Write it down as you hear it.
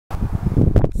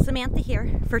Samantha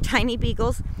here for Tiny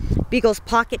Beagles,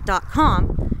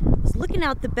 beaglespocket.com. I was looking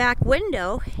out the back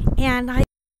window and I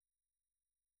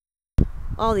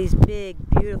all these big,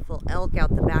 beautiful elk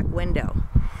out the back window.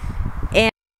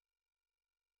 And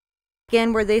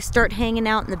again, where they start hanging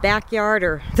out in the backyard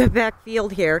or the back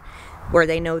field here, where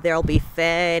they know they'll be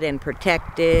fed and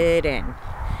protected, and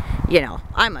you know,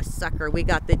 I'm a sucker. We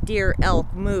got the deer,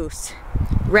 elk, moose,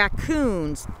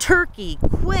 raccoons, turkey,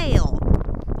 quail,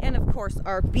 and of course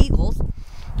our beagles.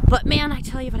 But man, I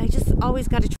tell you what, I just always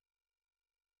got to try.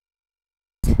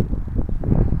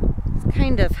 It's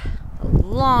kind of a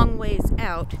long ways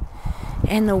out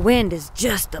and the wind is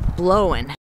just a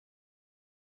blowing.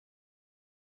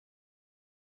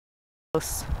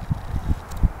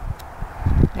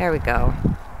 There we go.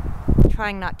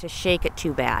 Trying not to shake it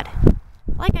too bad.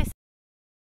 Like I said,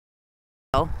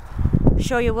 I'll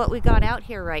show you what we got out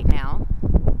here right now.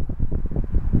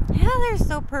 Yeah, they're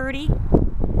so pretty.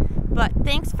 But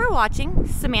thanks for watching.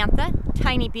 Samantha,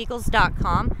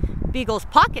 tinybeagles.com,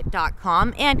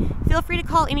 beaglespocket.com, and feel free to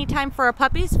call anytime for our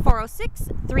puppies,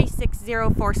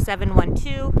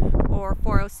 406-360-4712 or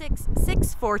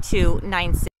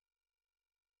 406-642-96.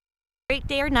 Great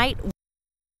day or night.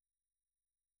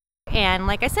 And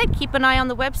like I said, keep an eye on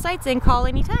the websites and call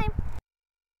anytime.